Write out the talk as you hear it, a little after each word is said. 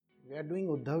are doing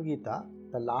Uddhav Gita,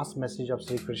 the last message of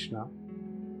Sri Krishna.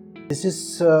 This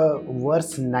is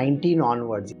verse 19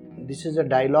 onwards. This is a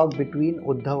dialogue between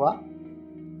Uddhava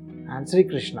and Sri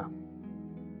Krishna.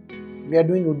 We are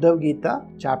doing Uddhav Gita,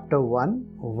 chapter 1,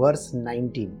 verse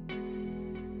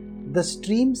 19. The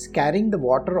streams carrying the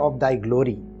water of thy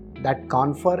glory that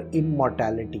confer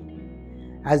immortality,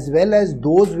 as well as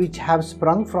those which have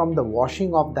sprung from the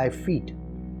washing of thy feet,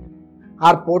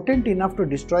 are potent enough to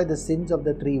destroy the sins of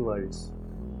the three worlds.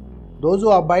 Those who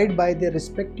abide by their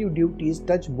respective duties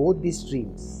touch both these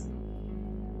streams.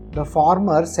 The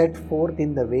former set forth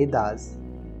in the Vedas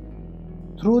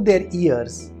through their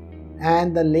ears,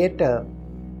 and the latter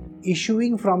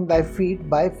issuing from thy feet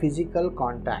by physical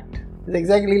contact. It's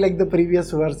exactly like the previous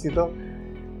verse, you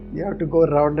have to go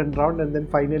round and round and then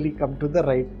finally come to the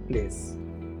right place.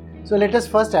 So let us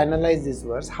first analyze this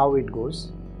verse, how it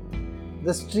goes.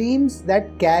 The streams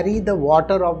that carry the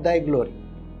water of thy glory.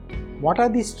 What are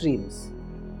these streams?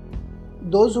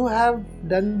 Those who have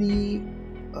done the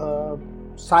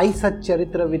Sai Sat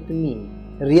Charitra with me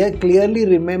clearly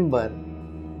remember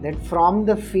that from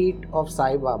the feet of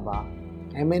Sai Baba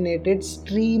emanated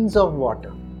streams of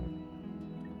water.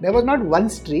 There was not one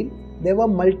stream, there were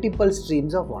multiple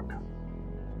streams of water.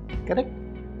 Correct?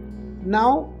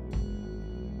 Now,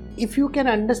 if you can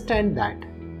understand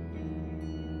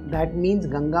that means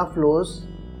Ganga flows,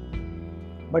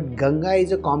 but Ganga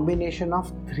is a combination of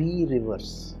three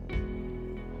rivers,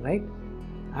 right?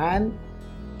 And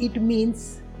it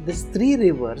means these three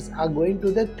rivers are going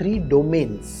to the three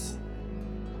domains.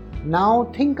 Now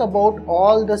think about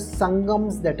all the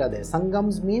sangams that are there.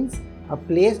 Sangams means a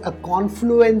place, a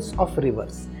confluence of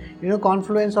rivers.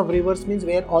 Confluence of rivers means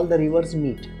where all the rivers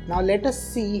meet. Now let us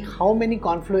see how many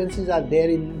confluences are there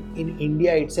in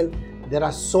India itself. There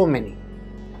are so many.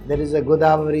 There is a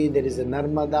Godavari, there is a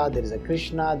Narmada, there is a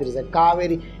Krishna, there is a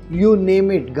Kaveri, you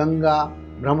name it, Ganga,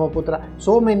 Brahmaputra.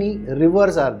 So many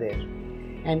rivers are there.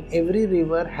 And every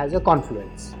river has a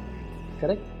confluence.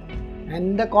 Correct?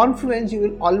 And the confluence you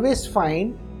will always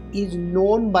find is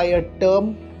known by a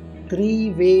term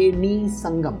Triveni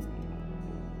Sangam.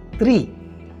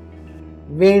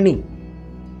 Veni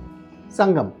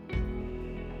Sangam.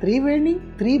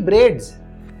 Triveni, three braids.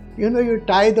 You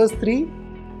tie those three.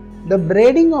 The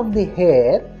braiding of the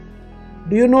hair,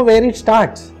 do you know where it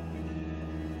starts?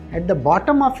 At the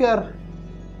bottom of your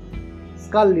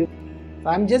skull. So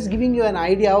I am just giving you an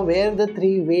idea of where the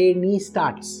Triveni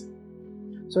starts.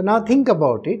 So now think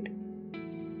about it.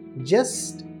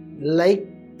 Just like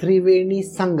Triveni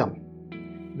Sangam,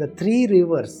 the three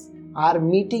rivers are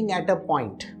meeting at a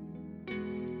point.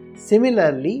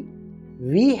 Similarly,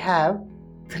 we have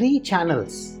three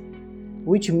channels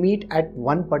which meet at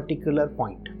one particular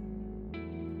point.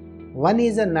 One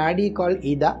is a nadi called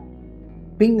Ida,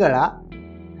 Pingala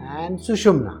and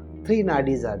Sushumna. Three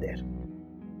nadis are there.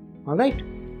 Alright?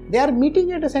 They are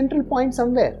meeting at a central point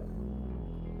somewhere.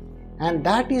 And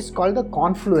that is called the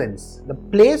confluence. The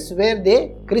place where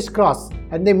they crisscross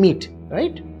and they meet.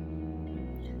 Right?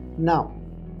 Now,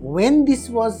 when this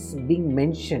was being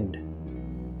mentioned,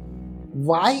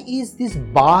 why is this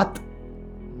bath?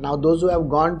 Now those who have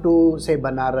gone to say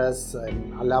Banaras,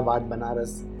 Allahabad,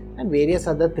 Banaras and various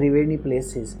other Triveni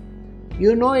places,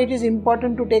 it is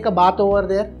important to take a bath over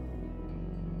there.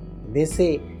 They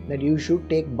say that you should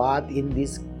take bath in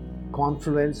this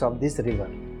confluence of this river.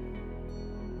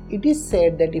 It is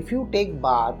said that if you take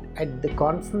bath at the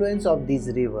confluence of these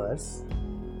rivers,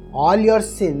 all your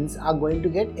sins are going to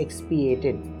get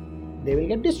expiated. They will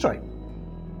get destroyed.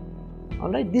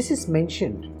 Alright, this is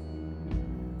mentioned.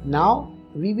 Now,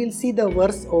 we will see the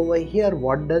verse over here.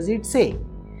 What does it say?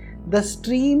 The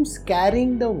streams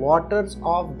carrying the waters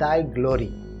of thy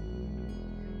glory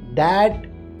that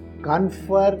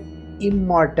confer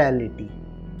immortality,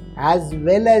 as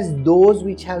well as those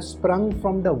which have sprung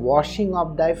from the washing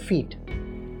of thy feet,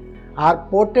 are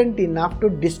potent enough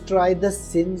to destroy the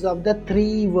sins of the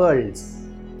three worlds.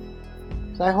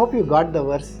 So I hope you got the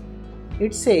verse.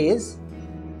 It says,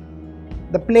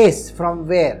 the place from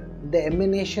where the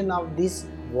emanation of this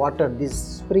water, these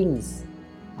springs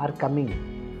are coming,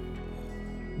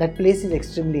 that place is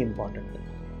extremely important.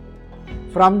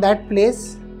 From that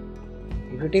place,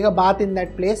 if you take a bath in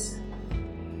that place,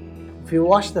 if you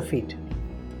wash the feet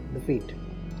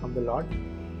of the Lord,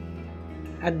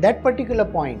 at that particular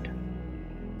point,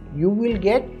 you will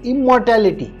get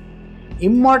immortality.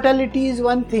 Immortality is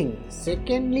one thing.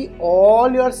 Secondly,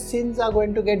 all your sins are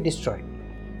going to get destroyed.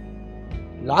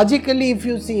 Logically, if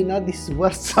you see, this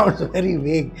verse sounds very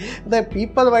vague. The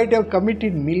people might have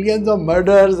committed millions of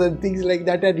murders and things like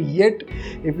that, and yet,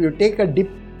 if you take a dip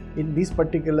in this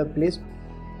particular place,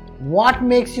 What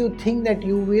makes you think that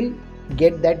you will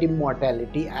get that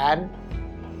immortality and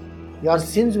your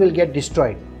sins will get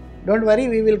destroyed? Don't worry,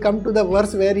 we will come to the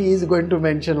verse where he is going to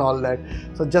mention all that.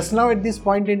 So just now at this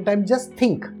point in time, just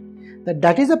think that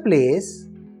that is a place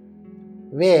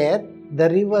where the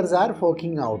rivers are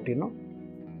forking out,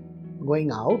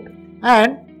 going out,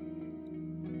 and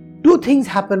two things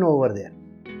happen over there.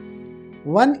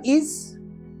 One is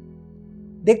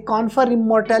they confer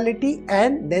immortality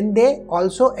and then they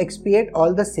also expiate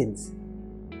all the sins.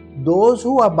 Those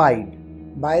who abide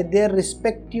by their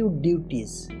respective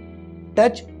duties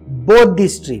touch both the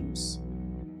streams.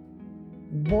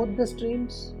 Both the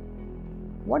streams?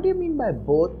 What do you mean by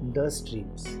both the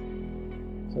streams?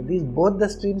 So these both the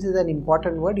streams is an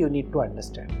important word you need to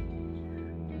understand.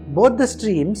 Both the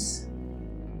streams,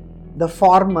 the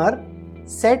former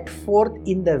set forth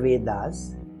in the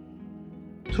Vedas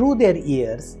through their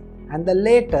ears, and the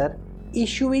later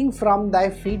issuing from thy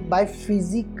feet by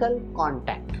physical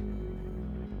contact.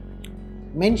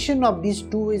 Mention of these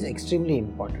two is extremely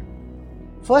important.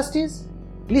 First is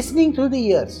listening through the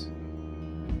ears.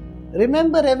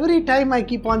 Remember, every time I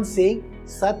keep on saying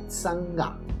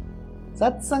Satsanga.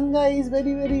 Satsanga is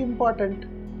very, very important.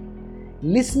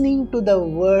 Listening to the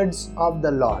words of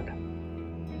the Lord.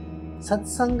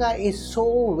 Satsanga is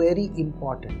so very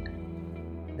important.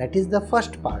 That is the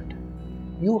first part.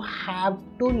 You have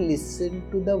to listen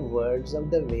to the words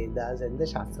of the Vedas and the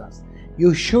Shastras.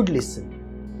 You should listen.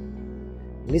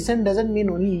 Listen doesn't mean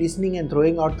only listening and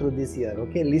throwing out through this ear.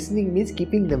 Okay, listening means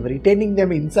keeping them, retaining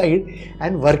them inside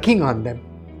and working on them.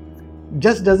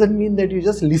 Just doesn't mean that you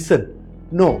just listen.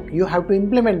 No, you have to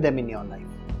implement them in your life.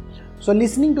 So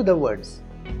listening to the words.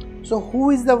 So who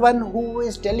is the one who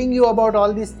is telling you about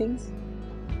all these things?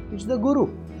 It's the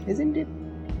Guru, isn't it?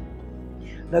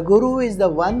 The Guru is the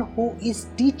one who is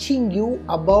teaching you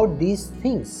about these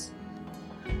things.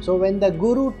 So when the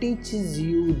Guru teaches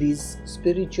you these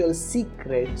spiritual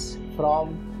secrets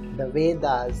from the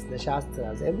Vedas, the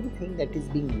Shastras, everything that is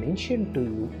being mentioned to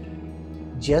you,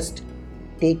 just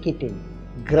take it in,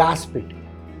 grasp it,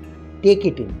 take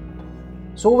it in.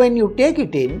 So when you take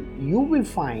it in, you will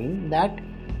find that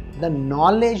the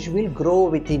knowledge will grow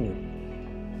within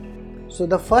you. So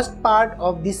the first part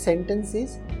of this sentence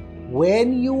is,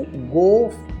 when you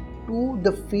go to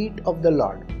the feet of the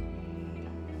Lord,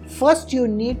 first you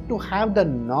need to have the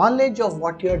knowledge of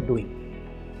what you are doing.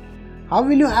 How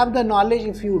will you have the knowledge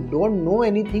if you don't know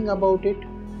anything about it?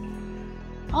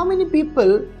 How many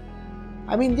people,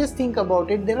 just think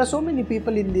about it, there are so many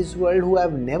people in this world who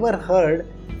have never heard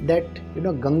that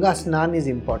Ganga Snan is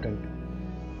important.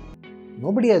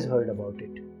 Nobody has heard about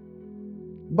it.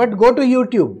 But go to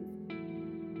YouTube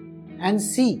and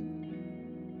see.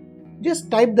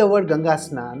 Just type the word Ganga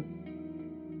Snan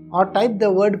or type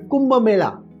the word Kumbh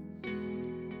Mela.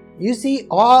 You see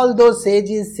all those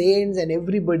sages, saints and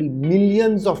everybody,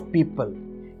 millions of people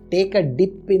take a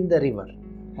dip in the river.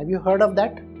 Have you heard of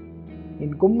that?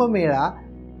 In Kumbh Mela,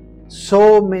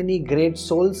 so many great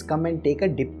souls come and take a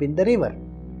dip in the river.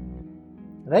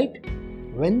 Right?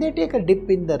 When they take a dip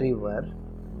in the river,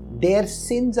 their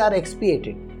sins are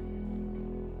expiated.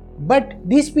 But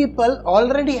these people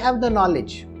already have the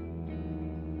knowledge.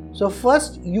 So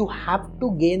first you have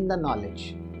to gain the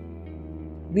knowledge.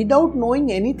 Without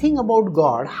knowing anything about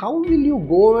God, how will you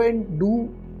go and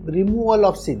do removal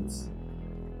of sins?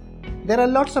 There are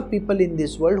lots of people in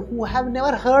this world who have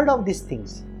never heard of these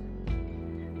things.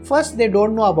 First, they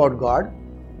don't know about God.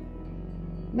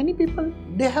 Many people,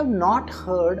 they have not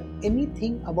heard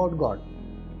anything about God.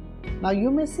 Now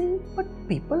you may say, but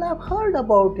people have heard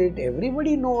about it.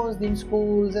 Everybody knows in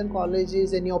schools and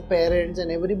colleges and your parents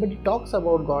and everybody talks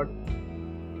about God.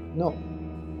 No.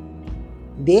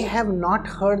 They have not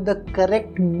heard the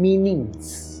correct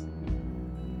meanings.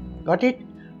 Got it?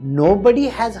 Nobody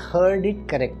has heard it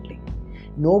correctly.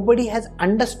 Nobody has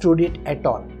understood it at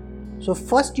all. So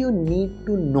first you need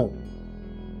to know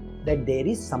that there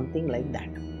is something like that.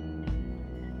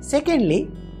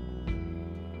 Secondly,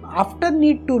 after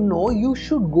need to know, you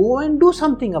should go and do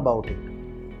something about it.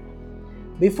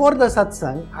 Before the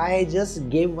satsang, I just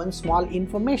gave one small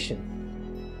information.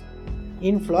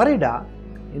 In Florida,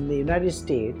 in the United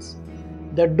States,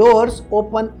 the doors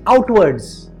open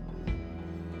outwards.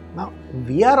 Now,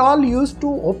 we are all used to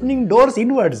opening doors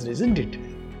inwards, isn't it?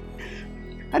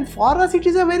 And for us, it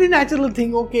is a very natural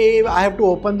thing. Okay, I have to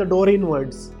open the door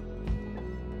inwards.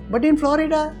 But in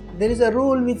Florida, there is a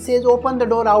rule which says open the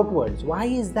door outwards. Why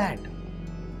is that?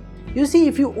 You see,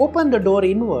 if you open the door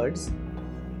inwards,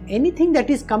 anything that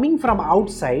is coming from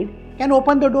outside can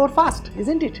open the door fast,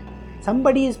 isn't it?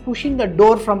 Somebody is pushing the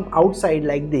door from outside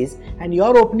like this and you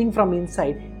are opening from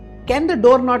inside. can the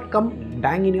door not come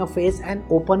bang in your face and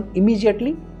open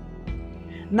immediately?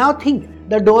 Now think,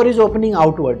 the door is opening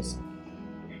outwards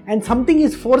and something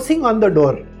is forcing on the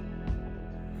door.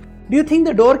 Do you think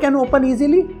the door can open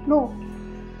easily? No.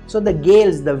 So the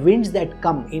gales, the winds that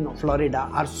come in Florida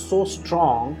are so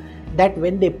strong that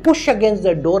when they push against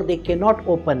the door, they cannot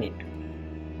open it.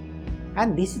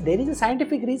 And there is a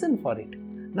scientific reason for it.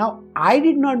 Now, I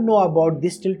did not know about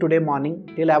this till today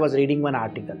morning, till I was reading one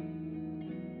article.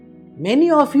 Many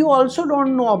of you also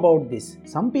don't know about this.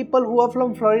 Some people who are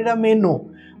from Florida may know,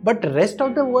 but the rest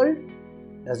of the world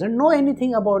doesn't know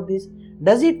anything about this.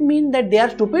 Does it mean that they are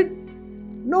stupid?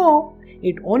 No,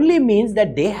 it only means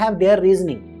that they have their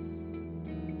reasoning.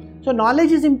 So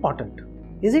knowledge is important,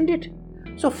 isn't it?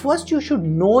 So first you should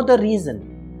know the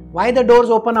reason why the doors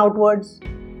open outwards.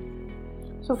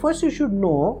 So first you should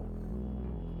know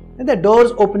that the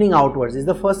doors opening outwards is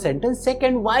the first sentence.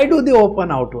 Second, why do they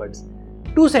open outwards?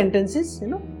 Two sentences,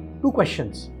 two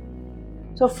questions.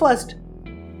 So first,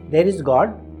 there is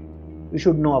God. You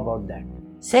should know about that.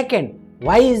 Second,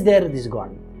 why is there this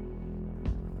God?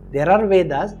 There are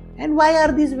Vedas, and why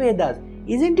are these Vedas?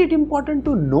 Isn't it important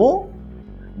to know?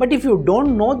 But if you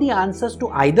don't know the answers to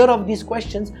either of these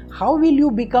questions, how will you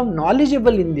become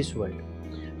knowledgeable in this world?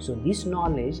 So this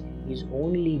knowledge is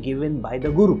only given by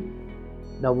the Guru,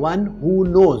 the one who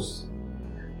knows,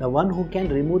 the one who can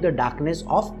remove the darkness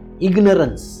of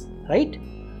ignorance, right?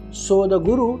 So the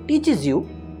Guru teaches you.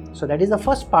 So that is the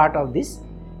first part of this.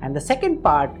 And the second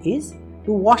part is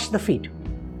to wash the feet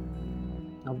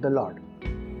of the Lord.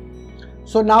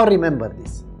 So now remember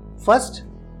this. First,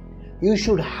 you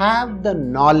should have the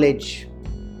knowledge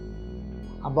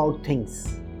about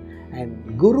things.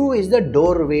 And Guru is the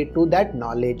doorway to that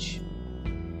knowledge.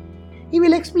 He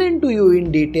will explain to you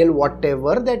in detail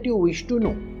whatever that you wish to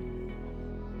know.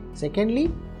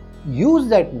 Secondly, use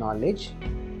that knowledge,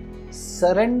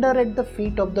 surrender at the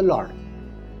feet of the Lord.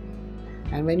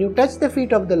 And when you touch the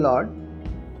feet of the Lord,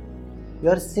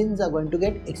 your sins are going to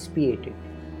get expiated.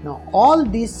 Now all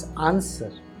this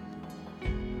answer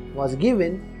was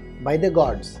given by the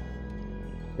gods.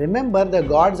 Remember, the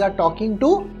gods are talking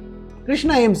to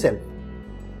Krishna himself.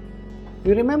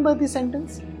 You remember this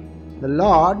sentence? The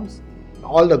Lords,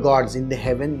 all the gods in the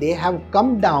heaven, they have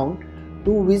come down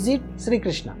to visit Sri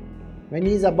Krishna when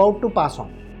he is about to pass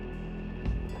on.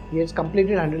 He has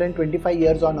completed 125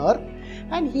 years on earth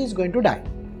and he is going to die.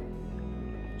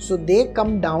 So they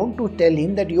come down to tell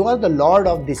him that you are the Lord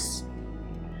of this.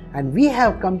 And we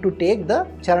have come to take the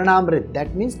Charanamrit,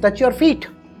 that means touch your feet.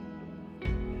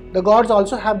 The gods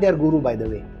also have their guru, by the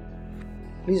way.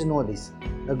 Please know this.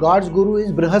 The god's guru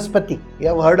is Brihaspati. You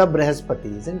have heard of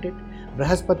Brihaspati, isn't it?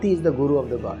 Brihaspati is the guru of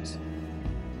the gods.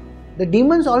 The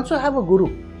demons also have a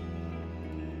guru.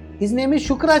 His name is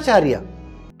Shukracharya.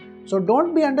 So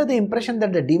don't be under the impression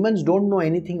that the demons don't know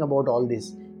anything about all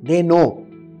this. They know.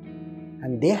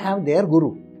 And they have their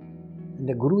guru. And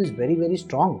the guru is very, very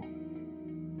strong.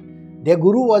 Their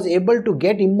guru was able to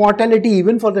get immortality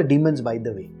even for the demons, by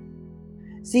the way.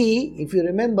 See, if you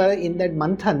remember in that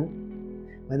Manthan,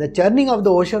 when the churning of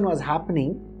the ocean was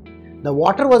happening, the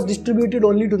water was distributed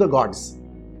only to the gods.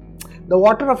 The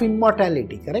water of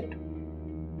immortality, correct?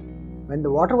 When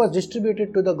the water was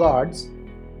distributed to the gods,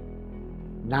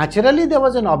 naturally there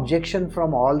was an objection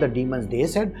from all the demons. They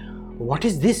said, "What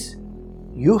is this?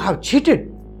 You have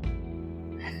cheated."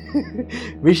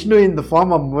 Vishnu in the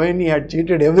form of Mohini had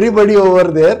cheated everybody over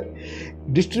there,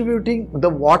 distributing the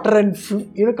water and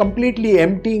completely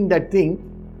emptying that thing,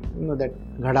 that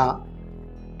ghada,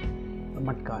 the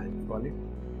matka you call it.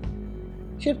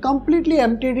 She had completely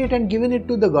emptied it and given it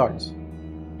to the gods,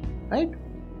 right?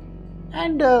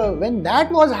 And when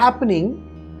that was happening,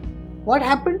 what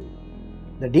happened?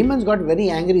 The demons got very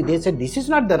angry. They said, "This is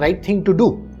not the right thing to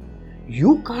do.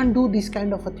 You can't do this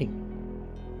kind of a thing."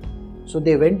 So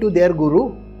they went to their guru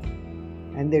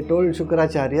and they told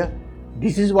Shukracharya,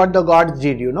 "This is what the gods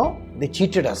did, they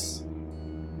cheated us."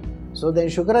 So then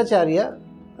Shukracharya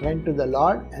went to the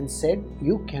Lord and said,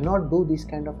 "You cannot do this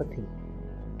kind of a thing."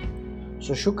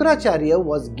 So Shukracharya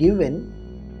was given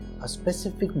a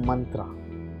specific mantra,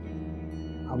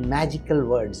 a magical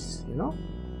words,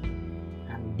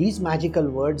 and these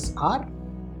magical words are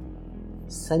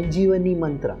Sanjeevani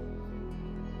mantra.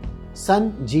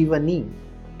 Sanjeevani.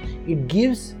 It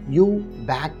gives you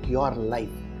back your life.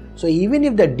 So even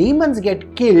if the demons get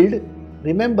killed,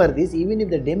 remember this, even if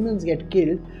the demons get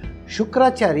killed,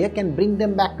 Shukracharya can bring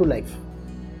them back to life.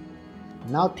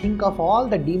 Now think of all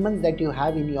the demons that you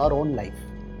have in your own life.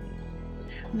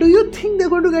 Do you think they're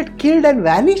going to get killed and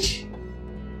vanish?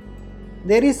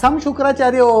 There is some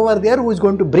Shukracharya over there who is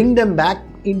going to bring them back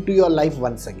into your life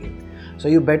once again. So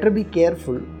you better be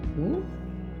careful.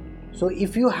 So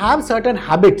if you have certain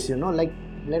habits, like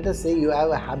let us say you have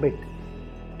a habit,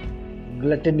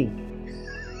 gluttony.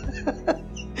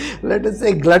 Let us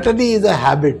say gluttony is a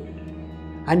habit,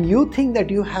 and you think that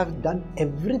you have done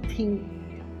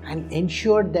everything and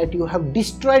ensured that you have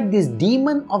destroyed this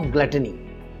demon of gluttony.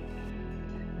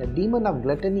 The demon of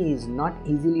gluttony is not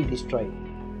easily destroyed.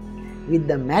 With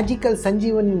the magical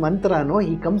Sanjeevani mantra,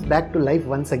 he comes back to life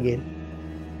once again.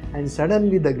 And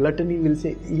suddenly the gluttony will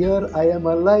say, here I am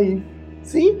alive.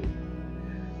 See?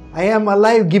 I am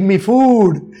alive, give me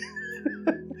food.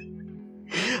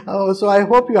 So I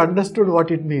hope you understood what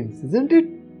it means, isn't it?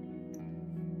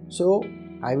 So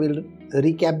I will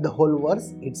recap the whole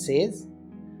verse. It says,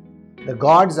 the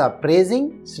gods are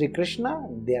praising Sri Krishna.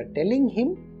 They are telling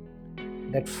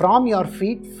him that from your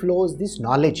feet flows this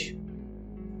knowledge.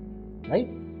 Right?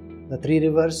 The three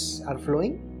rivers are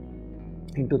flowing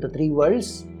into the three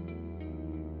worlds.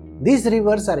 These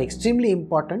rivers are extremely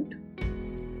important.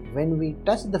 When we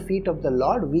touch the feet of the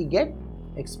Lord, we get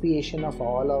expiation of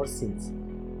all our sins.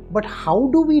 But how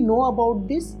do we know about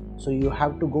this? So you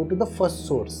have to go to the first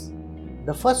source.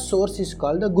 The first source is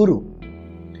called the Guru.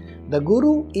 The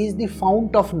Guru is the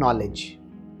fount of knowledge.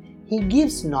 He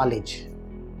gives knowledge.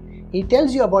 He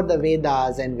tells you about the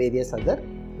Vedas and various other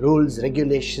rules,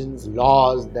 regulations,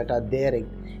 laws that are there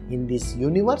in this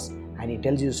universe, and he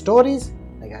tells you stories.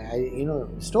 Like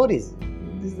stories.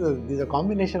 This is a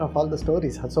combination of all the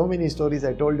stories. So many stories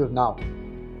I told you now.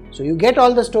 So you get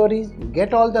all the stories, you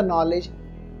get all the knowledge.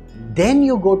 Then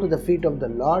you go to the feet of the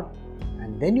Lord,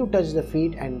 and then you touch the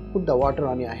feet and put the water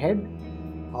on your head.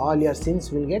 All your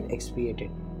sins will get expiated.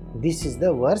 This is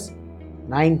the verse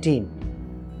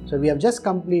 19. So we have just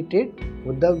completed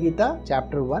Uddhav Gita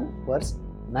chapter 1 verse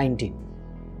 19.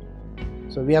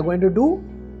 So we are going to do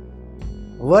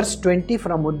verse 20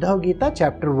 from Uddhav Gita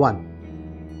chapter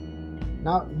 1.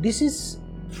 Now this is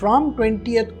from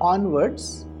 20th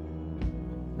onwards.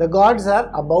 The gods are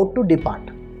about to depart.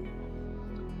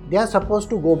 They are supposed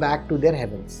to go back to their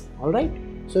heavens. Alright?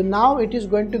 So now it is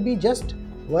going to be just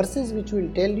verses which will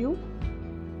tell you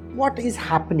what is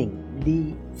happening,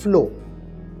 the flow.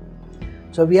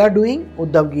 So we are doing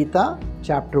Uddhav Gita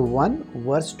chapter 1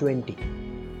 verse 20.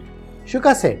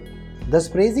 Shuka said, thus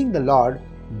praising the Lord,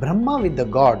 Brahma with the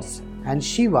gods and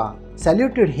Shiva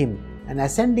saluted him and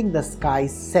ascending the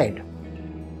skies said,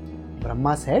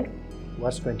 Brahma said,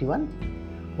 verse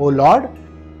 21, O Lord,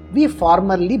 we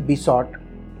formerly besought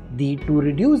thee to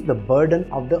reduce the burden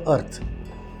of the earth.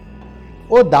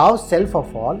 O thou self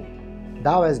of all,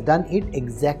 thou hast done it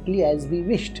exactly as we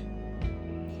wished.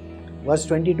 Verse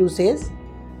 22 says,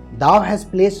 thou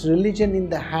hast placed religion in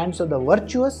the hands of the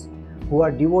virtuous who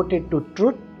are devoted to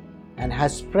truth and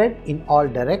has spread in all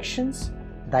directions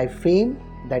thy fame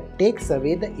that takes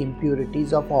away the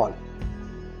impurities of all.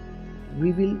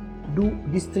 We will do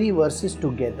these three verses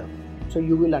together. So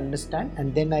you will understand,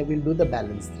 and then I will do the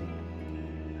balance three.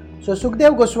 So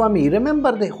Sukdev Goswami,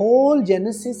 remember the whole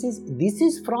Genesis this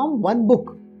is from one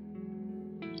book.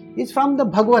 It's from the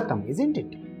Bhagavatam, isn't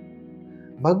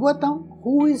it? Bhagavatam,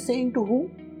 who is saying to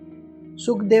whom?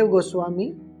 Sukdev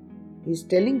Goswami is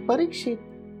telling Parikshit.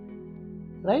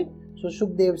 Right? So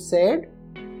Sukdev said,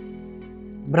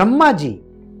 Brahmaji,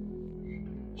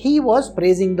 he was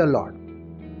praising the Lord.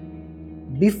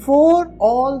 Before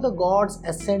all the gods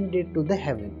ascended to the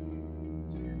heaven,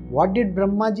 what did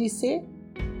Brahmaji say?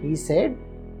 He said,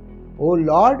 O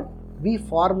Lord, we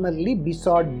formerly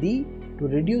besought thee to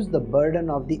reduce the burden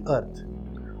of the earth.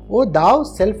 O thou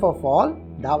self of all,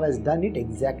 thou hast done it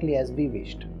exactly as we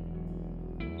wished.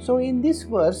 So in this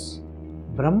verse,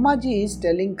 Brahmaji is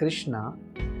telling Krishna,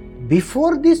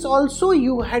 before this also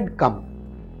you had come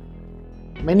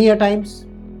many a times.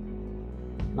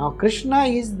 Now Krishna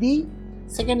is the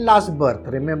second last birth.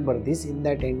 Remember this, in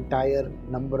that entire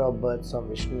number of births of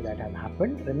Vishnu that have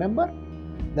happened. Remember?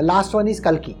 The last one is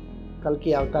Kalki.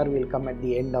 Kalki avatar will come at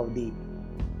the end of the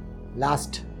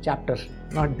last chapter.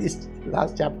 Not this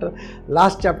last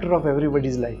chapter of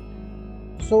everybody's life.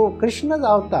 So Krishna's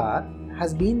avatar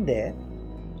has been there,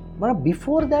 but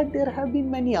before that there have been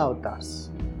many avatars.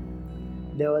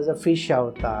 There was a fish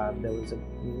avatar, there was a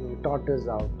tortoise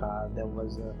avatar, there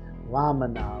was a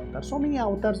Vamana avatar. So many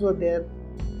avatars were there.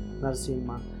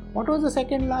 Narsimha. What was the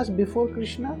second last before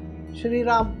Krishna? Shri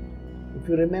Ram. If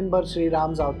you remember Sri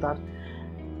Ram's avatar,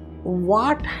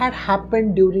 what had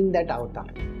happened during that avatar?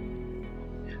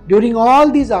 During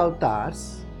all these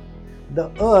avatars,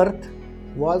 the earth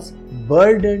was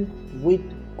burdened with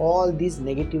all this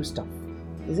negative stuff,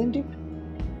 isn't it?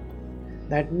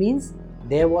 That means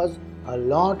there was a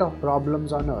lot of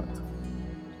problems on earth,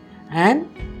 and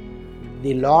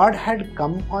The Lord had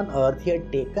come on earth, He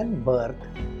had taken birth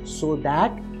so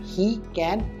that He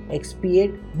can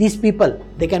expiate these people.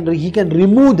 He can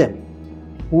remove them,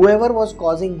 whoever was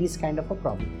causing this kind of a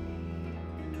problem.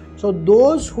 So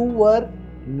those who were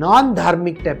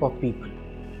non-dharmic type of people,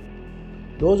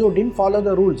 those who didn't follow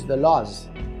the rules, the laws,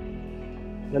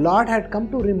 the Lord had come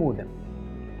to remove them.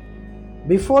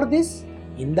 Before this,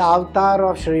 in the avatar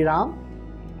of Sri Ram,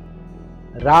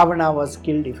 Ravana was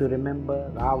killed. If you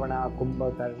remember, Ravana,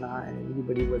 Kumbhakarna, and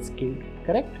everybody was killed.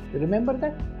 Correct? You remember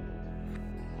that?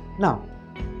 Now,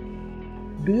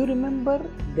 do you remember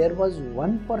there was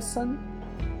one person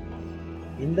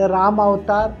in the Ram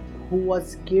avatar who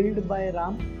was killed by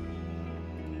Ram?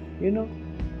 You know,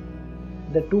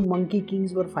 the two monkey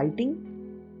kings were fighting.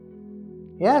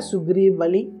 Yeah, Sugriv,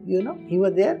 Bali, he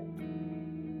was there.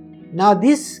 Now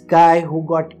this guy who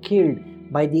got killed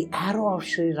by the arrow of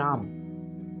Sri Ram,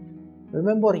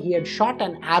 remember, he had shot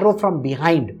an arrow from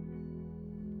behind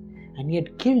and he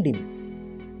had killed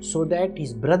him so that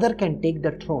his brother can take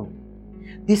the throne.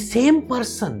 The same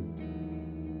person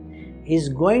is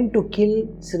going to kill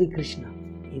Sri Krishna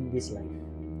in this life.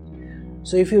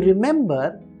 So if you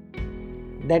remember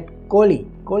that Koli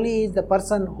is the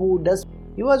person who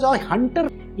he was a hunter.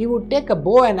 He would take a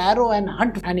bow and arrow and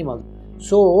hunt animals.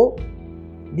 So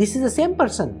this is the same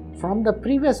person from the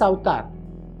previous avatar.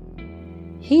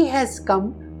 He has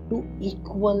come to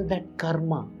equal that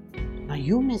karma. Now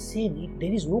you may say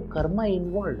there is no karma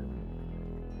involved.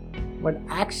 But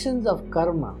actions of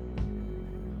karma,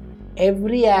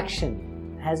 every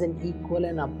action has an equal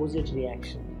and opposite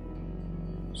reaction.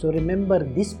 So remember,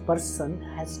 this person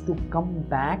has to come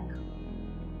back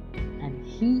and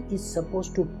he is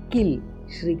supposed to kill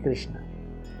Sri Krishna.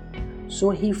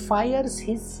 So he fires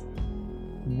his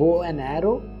bow and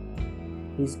arrow.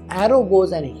 His arrow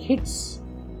goes and hits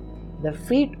the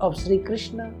feet of Sri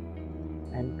Krishna,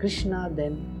 and Krishna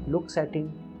then looks at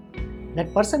him.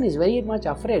 That person is very much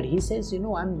afraid. He says,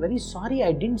 I'm very sorry,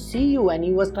 I didn't see you. And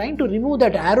he was trying to remove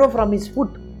that arrow from his foot.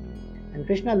 And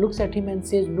Krishna looks at him and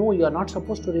says, no, you are not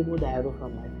supposed to remove the arrow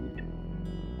from my feet.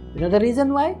 You know the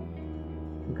reason why?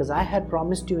 Because I had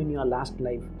promised you in your last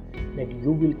life that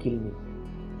you will kill me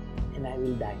and I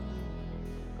will die.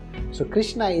 So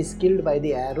Krishna is killed by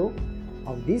the arrow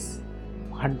of this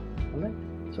hunt. Alright?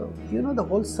 So the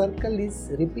whole circle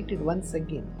is repeated once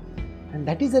again. And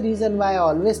that is the reason why I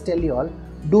always tell you all,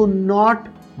 do not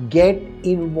get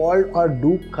involved or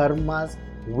do karmas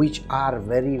which are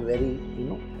very, very,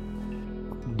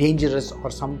 dangerous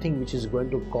or something which is going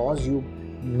to cause you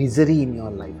misery in your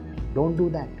life. Don't do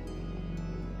that.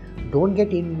 Don't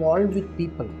get involved with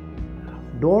people.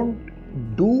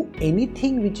 Don't do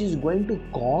anything which is going to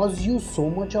cause you so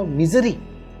much of misery,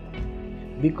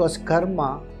 because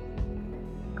karma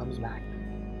comes back,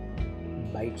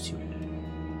 bites you.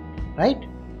 Right?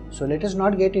 So let us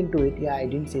not get into it. Yeah, I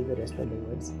didn't say the rest of the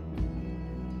words.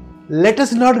 Let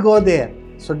us not go there.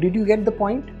 So did you get the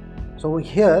point? So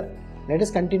here, let us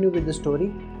continue with the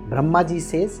story. Brahmaji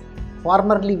says,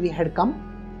 formerly we had come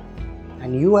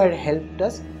and you had helped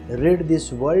us rid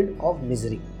this world of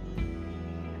misery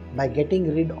by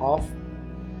getting rid of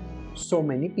so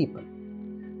many people.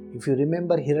 If you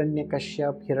remember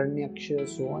Hiranyakashyap, Hiranyaksha,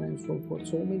 so on and so forth,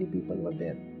 so many people were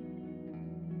there.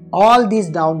 All these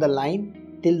down the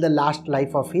line till the last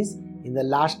life of his. In the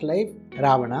last life,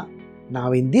 Ravana.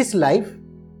 Now in this life,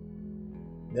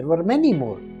 there were many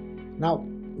more. Now,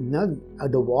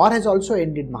 the war has also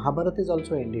ended. Mahabharata has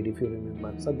also ended, if you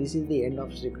remember. So this is the end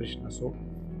of Sri Krishna. So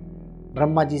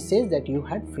Brahmaji says that you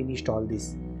had finished all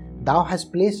this. Thou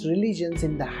hast placed religions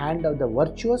in the hand of the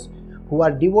virtuous who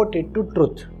are devoted to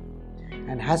truth,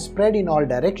 and has spread in all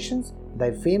directions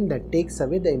thy fame that takes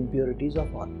away the impurities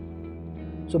of all.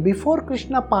 So before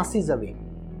Krishna passes away,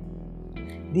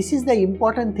 this is the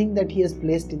important thing that he has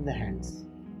placed in the hands.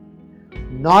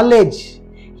 Knowledge.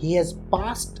 He has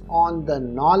passed on the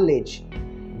knowledge,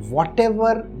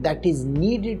 whatever that is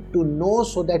needed to know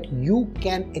so that you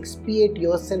can expiate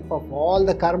yourself of all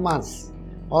the karmas,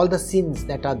 all the sins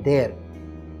that are there.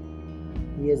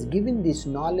 He has given this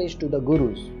knowledge to the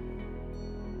Gurus,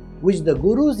 which the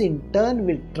Gurus in turn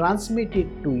will transmit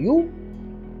it to you,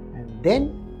 and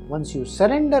then once you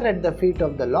surrender at the feet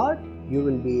of the Lord, you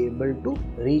will be able to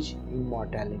reach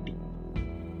immortality.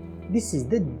 This is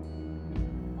the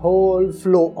whole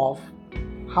flow of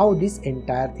how this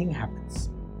entire thing happens.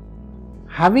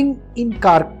 Having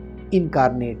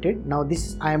incarnated, now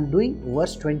I am doing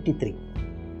verse 23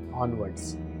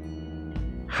 onwards.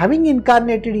 Having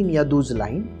incarnated in Yadu's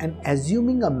line and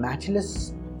assuming a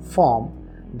matchless form,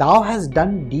 thou hast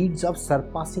done deeds of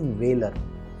surpassing valor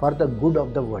for the good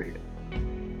of the world.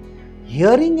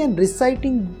 hearing and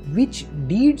reciting which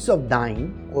deeds of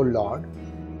thine, O Lord,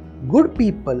 good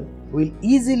people will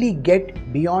easily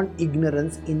get beyond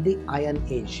ignorance in the Iron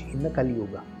Age, in the Kali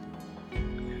Yuga.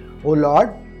 O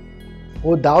Lord,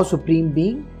 O thou Supreme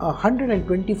Being,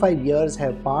 125 years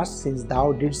have passed since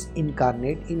thou didst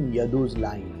incarnate in Yadu's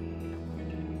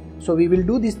line. So we will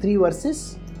do these 3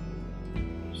 verses.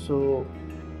 So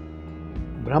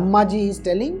Brahmaji is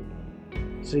telling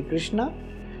Sri Krishna,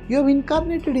 you have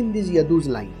incarnated in this Yadu's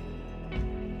line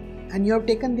and you have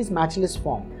taken this matchless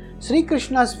form. Sri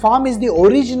Krishna's form is the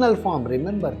original form,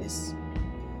 remember this.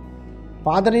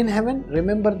 Father in heaven,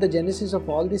 remember the genesis of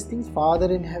all these things.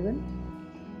 Father in heaven,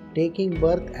 taking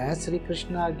birth as Sri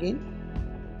Krishna again.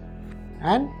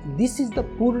 And this is the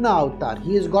Purna Avatar.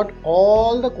 He has got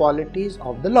all the qualities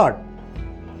of the Lord,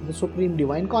 the Supreme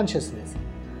Divine Consciousness.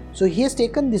 So he has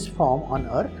taken this form on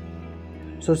earth.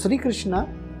 So Sri Krishna,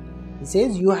 he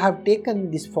says, you have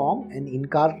taken this form and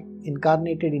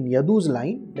incarnated in Yadu's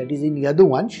line, that is in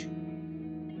Yaduvansh,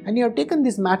 and you have taken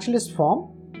this matchless form,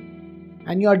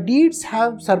 and your deeds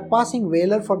have surpassing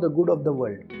valor for the good of the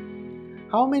world.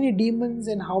 How many demons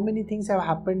and how many things have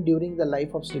happened during the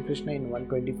life of Sri Krishna in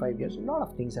 125 years? A lot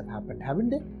of things have happened, haven't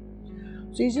they?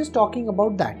 So he's just talking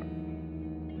about that.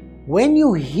 When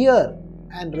you hear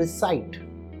and recite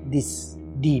these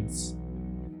deeds,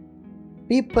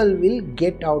 people will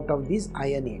get out of this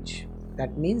Iron Age.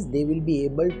 That means they will be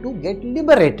able to get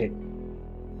liberated.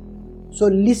 So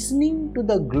listening to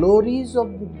the glories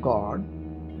of the God,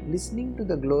 listening to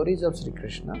the glories of Sri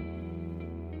Krishna,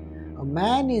 a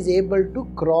man is able to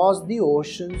cross the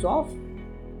oceans of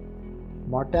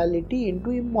mortality into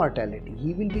immortality.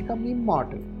 He will become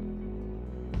immortal.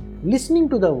 Listening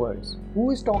to the words.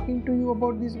 Who is talking to you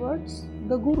about these words?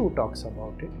 The Guru talks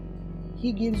about it.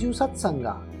 He gives you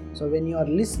satsanga. So when you are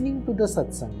listening to the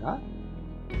satsanga,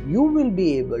 you will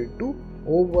be able to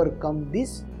overcome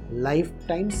these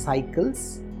lifetime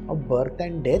cycles of birth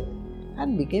and death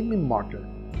and become immortal.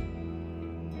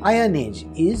 Iron Age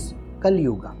is Kali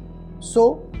Yuga.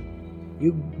 So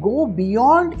you go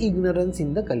beyond ignorance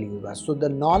in the Kali Yuga. So the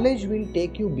knowledge will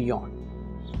take you beyond.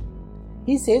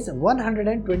 He says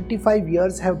 125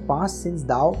 years have passed since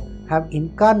thou have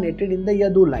incarnated in the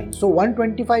Yadu line. So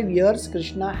 125 years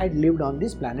Krishna had lived on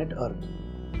this planet Earth.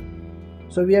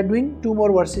 So we are doing 2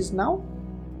 more verses now.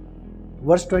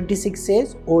 Verse 26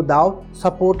 says, O thou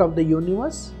support of the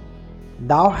universe,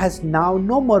 thou hast now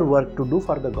no more work to do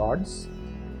for the gods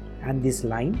and this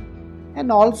line,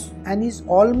 and is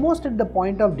almost at the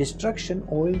point of destruction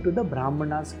owing to the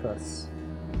Brahmana's curse.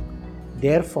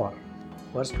 Therefore,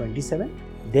 verse 27,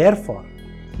 therefore,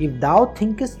 if thou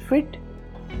thinkest fit,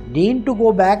 deign to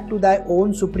go back to thy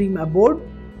own supreme abode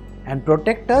and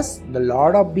protect us, the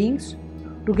Lord of beings,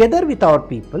 together with our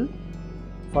people,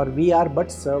 for we are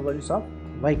but servants of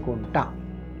Vaikunta.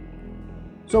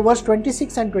 So verse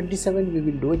 26 and 27 we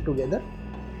will do it together.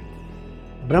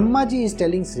 Brahmaji is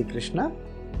telling Sri Krishna,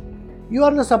 you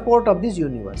are the support of this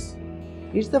universe.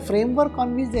 It's the framework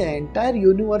on which the entire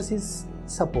universe is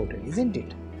supported, isn't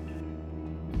it?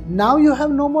 Now you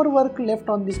have no more work left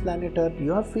on this planet Earth.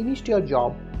 You have finished your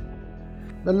job.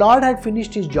 The Lord had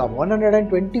finished his job.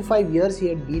 125 years he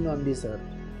had been on this earth.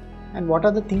 And what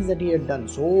are the things that he had done?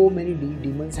 So many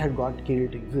demons had got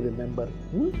killed, if you remember.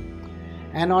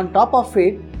 And on top of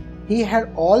it, he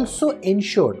had also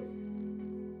ensured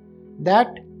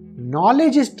that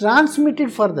knowledge is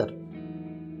transmitted further.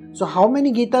 So how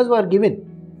many Gitas were given?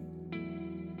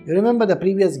 You remember the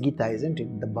previous Gita, isn't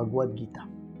it? The Bhagavad Gita.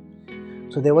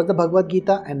 So there was the Bhagavad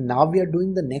Gita, and now we are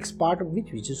doing the next part of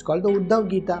which is called the Uddhav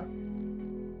Gita.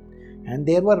 And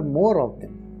there were more of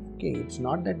them. Okay, it's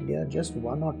not that they are just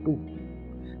 1 or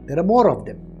 2. There are more of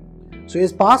them. So he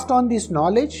has passed on this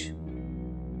knowledge,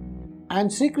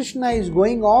 and Sri Krishna is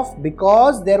going off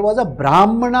because there was a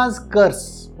Brahmana's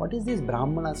curse. What is this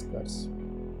Brahmana's curse?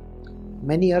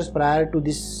 Many years prior to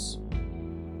this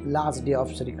last day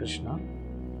of Sri Krishna,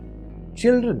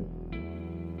 children.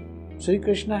 Sri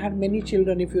Krishna had many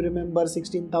children. If you remember,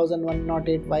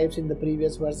 16,108 wives in the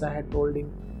previous verse I had told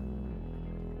him.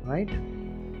 Right?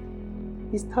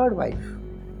 His third wife.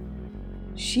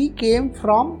 She came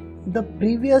from the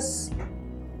previous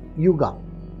Yuga,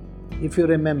 if you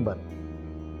remember.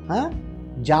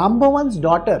 Jambavan's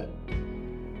daughter.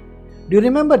 Do you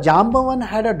remember Jambavan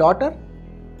had a daughter?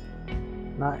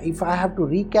 Now, if I have to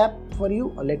recap for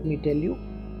you, let me tell you.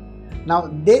 Now,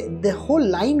 the whole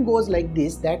line goes like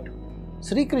this, that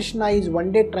Sri Krishna is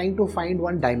one day trying to find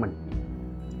one diamond.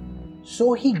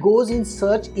 So he goes in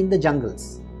search in the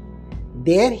jungles.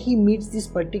 There he meets this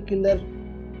particular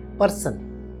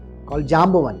person called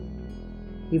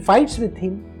Jambavan. He fights with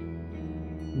him,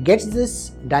 gets this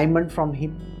diamond from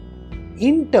him.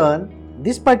 In turn,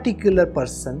 this particular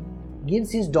person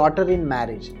gives his daughter in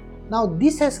marriage. Now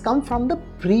this has come from the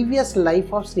previous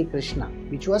life of Sri Krishna,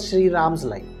 which was Sri Ram's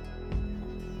life.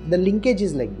 The linkage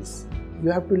is like this. You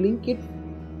have to link it.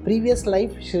 Previous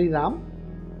life, Sri Ram.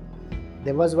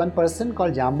 There was one person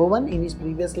called Jambavan in his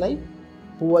previous life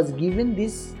who was given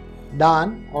this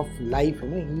daan of life. He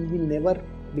will never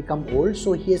become old.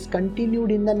 So he has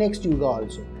continued in the next yuga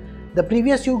also. The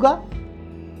previous yuga,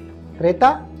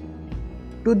 Treta,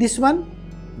 to this one,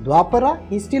 Dwapara,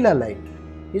 he is still alive.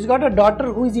 He's got a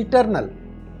daughter who is eternal.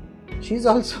 She's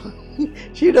also,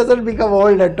 she doesn't become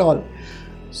old at all.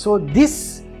 So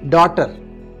this daughter,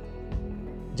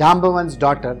 Jambavan's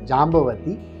daughter,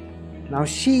 Jambavati, now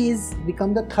she is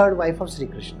become the third wife of Sri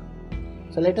Krishna.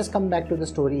 So let us come back to the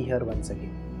story here once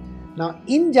again. Now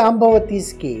in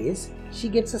Jambavati's case, she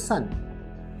gets a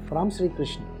son from Sri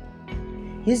Krishna.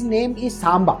 His name is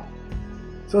Samba.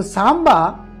 So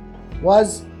Samba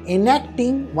was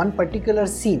enacting one particular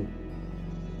scene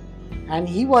and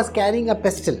he was carrying a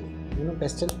pestle. You know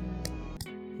pestle?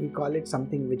 We call it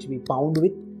something which we pound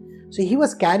with. So he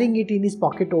was carrying it in his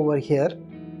pocket over here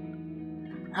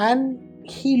and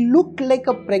he looked like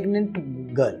a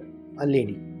pregnant girl, a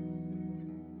lady.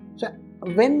 So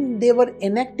when they were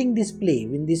enacting this play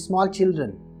with these small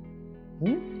children,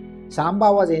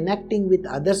 Samba was enacting with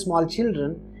other small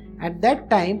children. At that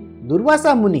time,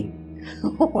 Durvasa Muni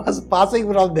was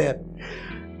passing from there.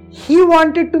 He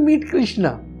wanted to meet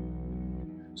Krishna.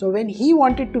 So when he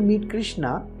wanted to meet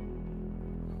Krishna,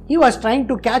 he was trying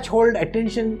to catch hold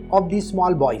attention of these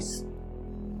small boys.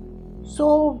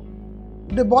 So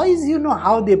the boys, you know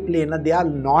how they play, they are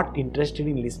not interested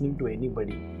in listening to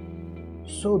anybody.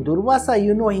 So Durvasa,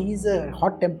 he is a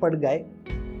hot-tempered guy.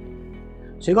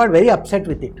 So he got very upset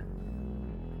with it.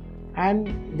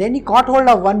 And then he caught hold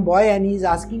of one boy and he is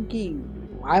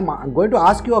asking, I'm going to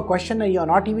ask you a question and you are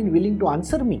not even willing to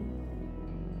answer me.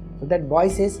 So that boy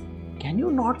says, can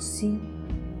you not see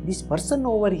this person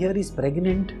over here is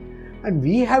pregnant and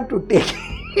we have to take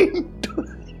him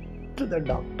to the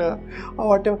doctor or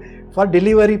whatever for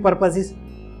delivery purposes.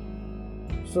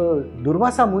 So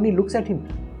Durvasa Muni looks at him.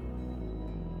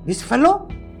 This fellow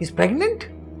is pregnant?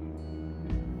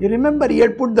 You remember he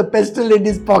had put the pestle in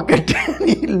his pocket and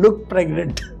he looked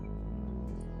pregnant.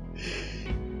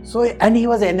 So, and he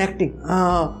was enacting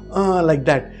like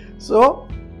that. So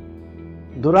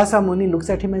Durvasa Muni looks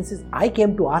at him and says, I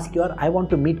came to ask you, I want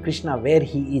to meet Krishna where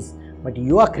he is. But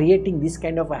you are creating this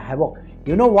kind of a havoc.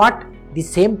 You know what? The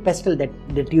same pestle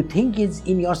that you think is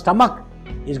in your stomach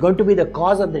is going to be the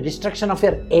cause of the destruction of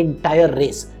your entire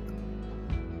race.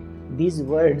 These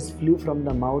words flew from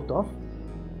the mouth of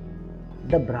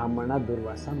the Brahmana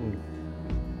Durvasa Muni.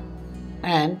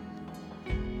 And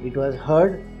it was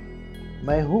heard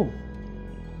by whom?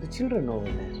 The children over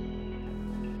there.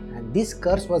 And this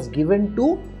curse was given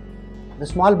to the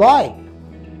small boy.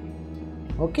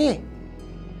 Okay.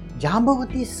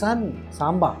 Jambavati's son,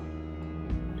 Samba.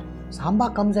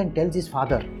 Samba comes and tells his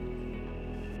father.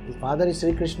 His father is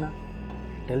Sri Krishna.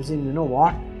 Tells him, you know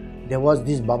what? There was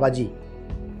this Babaji.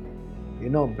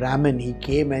 Brahmin, he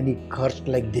came and he cursed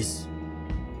like this.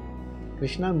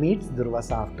 Krishna meets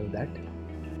Durvasa after that.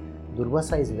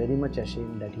 Durvasa is very much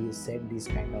ashamed that he has said these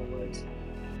kind of words.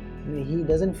 He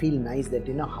doesn't feel nice that,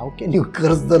 how can you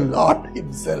curse the Lord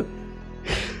himself?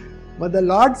 But the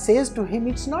Lord says to him,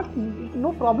 it's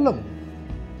no problem.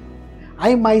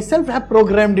 I myself have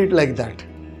programmed it like that.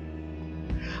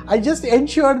 I just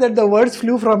ensured that the words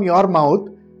flew from your mouth.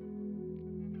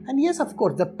 And yes, of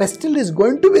course, the pestle is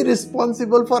going to be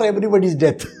responsible for everybody's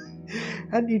death.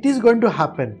 And it is going to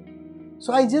happen.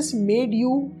 So I just made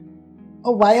you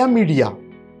a via media.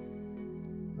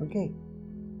 Okay.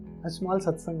 A small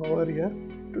satsang over here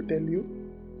to tell you.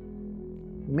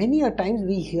 Many a times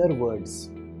we hear words,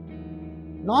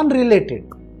 non-related,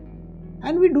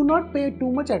 and we do not pay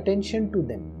too much attention to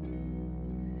them.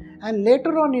 And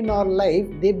later on in our life,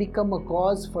 they become a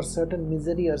cause for certain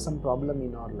misery or some problem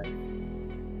in our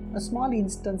life. A small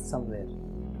instance somewhere.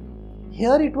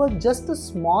 Here it was just a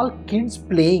small kids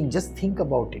playing, just think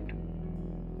about it.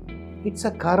 It's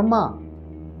a karma.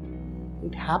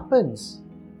 It happens.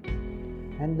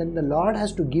 And then the Lord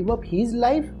has to give up his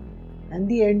life and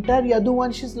the entire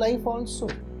Yaduvanshi's life also.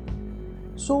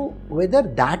 So whether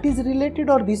that is related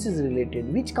or this is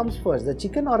related, which comes first, the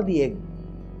chicken or the egg?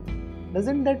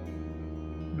 Doesn't that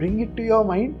bring it to your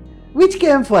mind? Which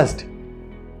came first?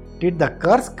 Did the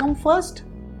curse come first?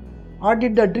 Or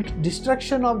did the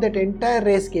destruction of that entire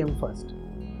race came first?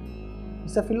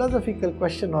 It's a philosophical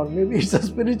question or maybe it's a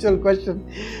spiritual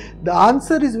question. The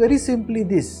answer is very simply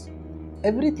this.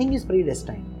 everything is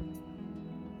predestined.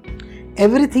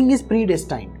 Everything is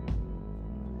predestined.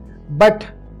 But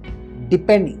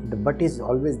depending, the but is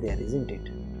always there, isn't it?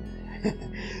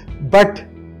 But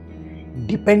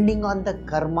depending on the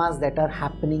karmas that are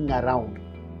happening around.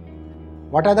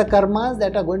 What are the karmas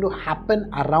that are going to happen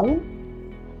around?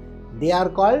 They are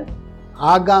called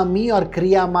agami or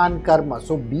kriyaman karma.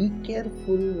 So be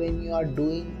careful when you are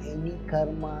doing any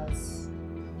karmas.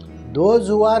 Those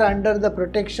who are under the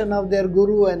protection of their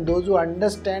guru and those who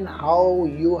understand how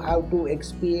you have to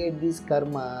expiate these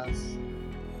karmas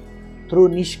through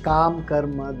nishkam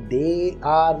karma, they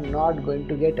are not going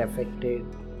to get affected.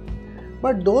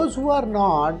 But those who are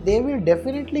not, they will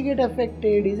definitely get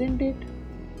affected, isn't it?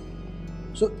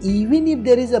 So even if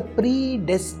there is a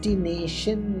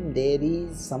predestination, there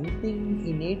is something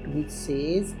in it which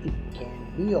says it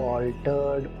can be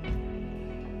altered.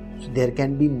 So there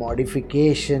can be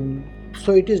modification.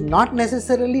 So it is not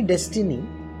necessarily destiny.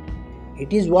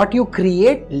 It is what you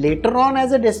create later on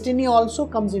as a destiny also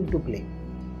comes into play.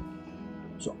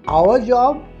 So our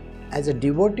job as a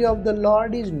devotee of the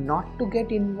Lord is not to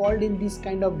get involved in these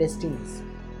kind of destinies.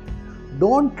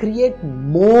 Don't create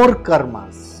more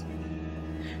karmas.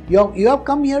 You have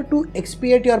come here to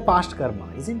expiate your past karma,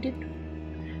 isn't it?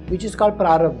 Which is called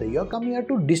prarabdha. You have come here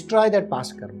to destroy that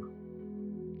past karma.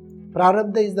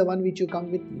 Prarabdha is the one which you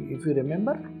come with, if you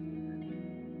remember.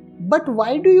 But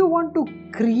why do you want to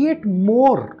create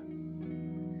more?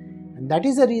 And that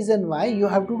is the reason why you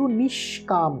have to do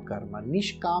nishkam karma.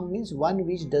 Nishkam means one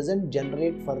which doesn't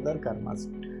generate further karmas,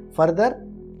 further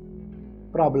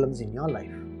problems in your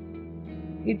life.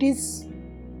 It is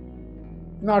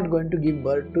not going to give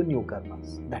birth to new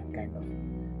karmas, that kind of.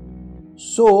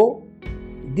 So,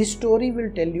 this story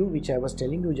will tell you, which I was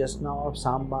telling you just now of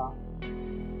Samba,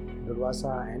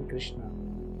 Durvasa and Krishna.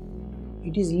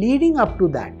 It is leading up to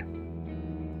that.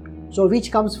 So,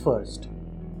 which comes first?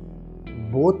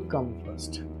 Both come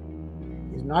first.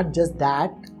 It's not just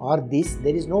that or this.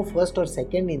 There is no first or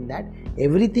second in that.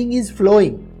 Everything is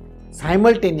flowing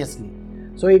simultaneously.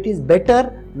 So it is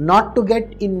better not to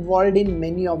get involved in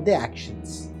many of the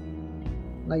actions.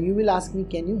 Now you will ask me,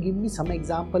 can you give me some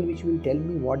example which will tell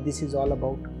me what this is all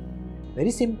about?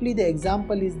 Very simply, the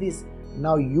example is this.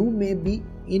 Now you may be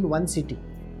in one city.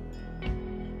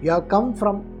 You have come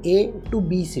from A to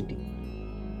B city.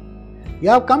 You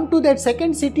have come to that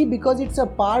second city because it's a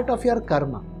part of your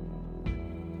karma.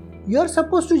 You are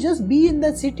supposed to just be in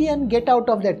that city and get out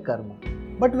of that karma.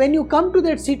 But when you come to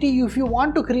that city, if you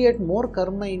want to create more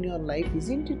karma in your life,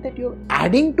 isn't it that you're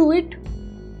adding to it?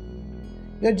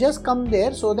 You just come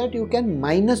there so that you can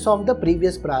minus off the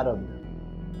previous prarabdha.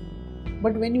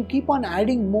 But when you keep on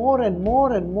adding more and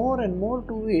more and more and more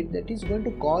to it, that is going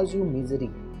to cause you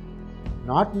misery.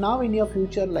 Not now, in your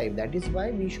future life. That is why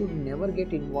we should never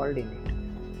get involved in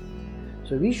it.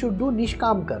 So we should do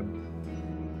nishkam karma.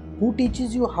 Who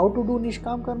teaches you how to do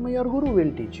nishkam karma? Your guru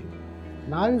will teach you.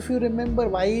 Now if you remember,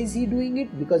 why is he doing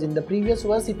it? Because in the previous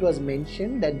verse it was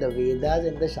mentioned that the Vedas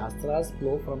and the Shastras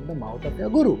flow from the mouth of your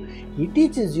guru. He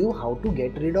teaches you how to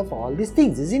get rid of all these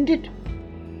things, isn't it?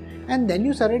 And then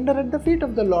you surrender at the feet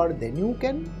of the Lord. Then you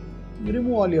can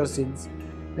remove all your sins.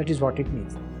 That is what it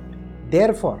means.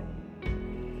 Therefore,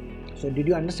 so did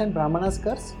you understand Brahmana's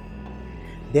curse?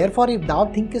 Therefore, if thou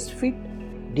thinkest fit,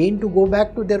 deign to go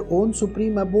back to their own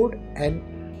supreme abode and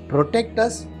protect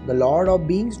us, the Lord of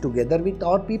beings, together with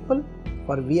our people,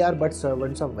 for we are but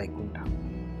servants of Vaikuntha.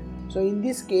 So in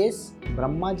this case,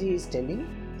 Brahmaji is telling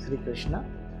Sri Krishna,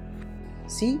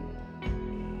 see,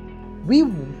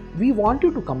 we want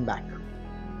you to come back.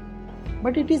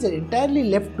 But it is entirely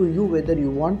left to you whether you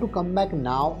want to come back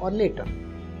now or later.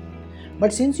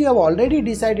 But since you have already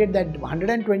decided that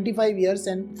 125 years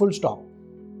and full stop,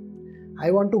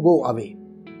 I want to go away.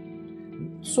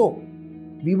 So,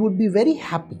 we would be very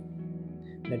happy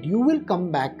that you will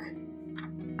come back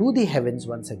to the heavens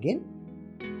once again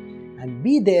and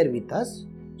be there with us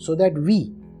so that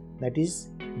we, that is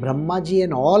Brahmaji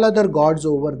and all other gods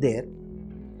over there,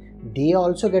 they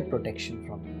also get protection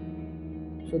from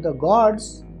you. So the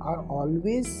gods are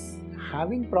always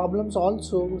having problems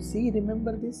also. See,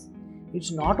 remember this.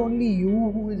 It's not only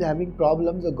you who is having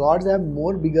problems, the gods have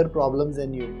more bigger problems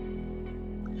than you.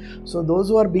 So those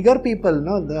who are bigger people,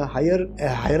 the higher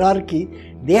hierarchy,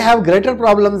 they have greater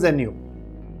problems than you.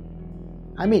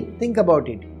 I mean, think about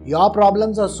it. Your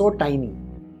problems are so tiny.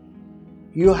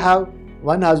 You have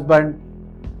one husband,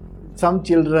 some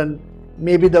children,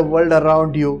 maybe the world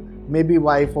around you, maybe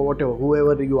wife or whatever,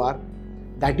 whoever you are.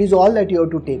 That is all that you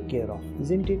have to take care of,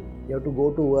 isn't it? You have to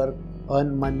go to work,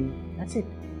 earn money. That's it.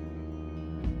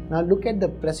 Now look at the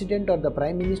president or the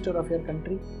prime minister of your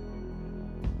country.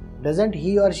 Doesn't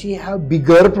he or she have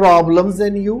bigger problems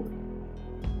than you?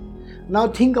 Now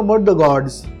think about the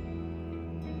gods.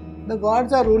 The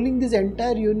gods are ruling this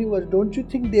entire universe. Don't you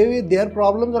think their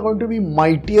problems are going to be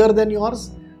mightier than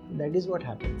yours? That is what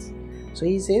happens. So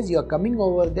he says, you are coming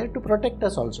over there to protect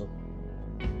us also.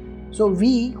 So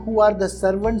we who are the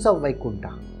servants of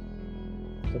Vaikuntha.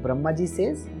 So Brahmaji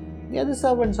says, we are the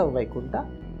servants of Vaikuntha,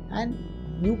 and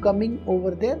you coming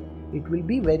over there, it will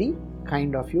be very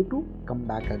kind of you to come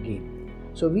back again.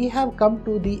 So we have come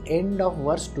to the end of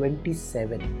verse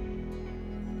 27.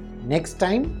 Next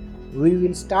time we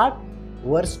will start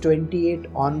verse 28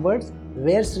 onwards,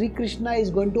 where Sri Krishna is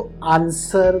going to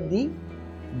answer the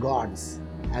gods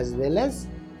as well as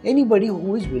anybody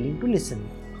who is willing to listen.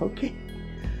 Okay.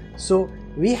 So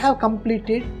we have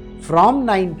completed from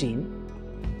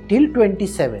 19 till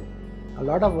 27. A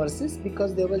lot of verses,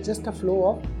 because there was just a flow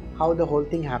of how the whole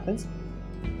thing happens.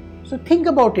 So think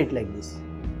about it like this,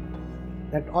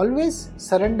 that always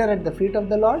surrender at the feet of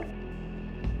the Lord,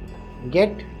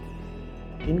 get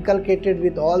inculcated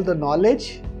with all the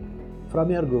knowledge from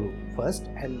your Guru first,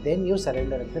 and then you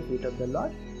surrender at the feet of the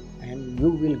Lord and you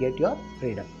will get your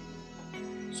freedom.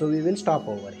 So we will stop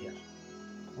over here.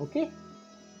 Okay?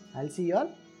 I'll see you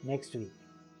all next week.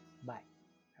 Bye.